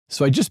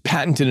So I just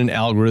patented an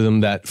algorithm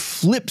that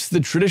flips the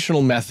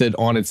traditional method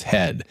on its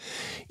head.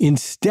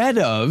 Instead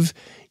of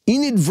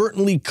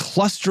inadvertently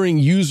clustering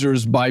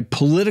users by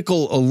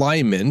political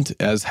alignment,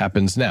 as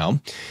happens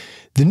now,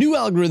 the new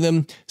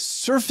algorithm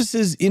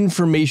surfaces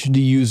information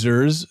to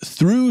users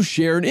through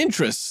shared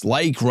interests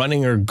like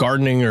running or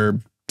gardening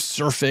or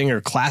surfing or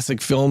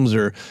classic films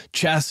or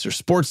chess or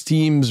sports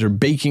teams or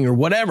baking or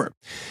whatever.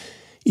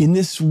 In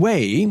this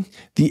way,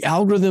 the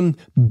algorithm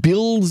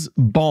builds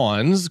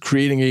bonds,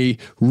 creating a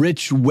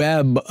rich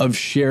web of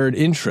shared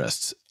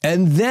interests.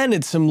 And then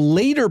at some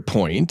later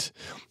point,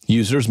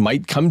 users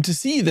might come to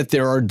see that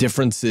there are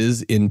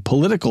differences in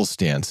political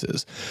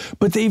stances,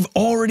 but they've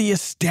already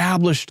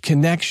established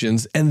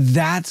connections, and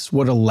that's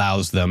what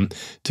allows them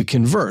to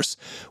converse.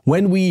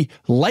 When we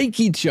like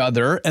each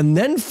other and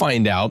then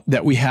find out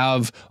that we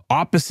have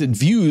opposite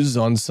views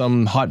on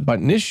some hot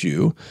button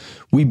issue,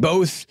 we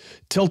both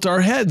tilt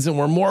our heads and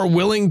we're more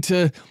willing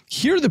to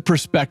hear the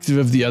perspective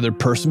of the other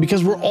person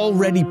because we're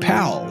already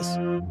pals.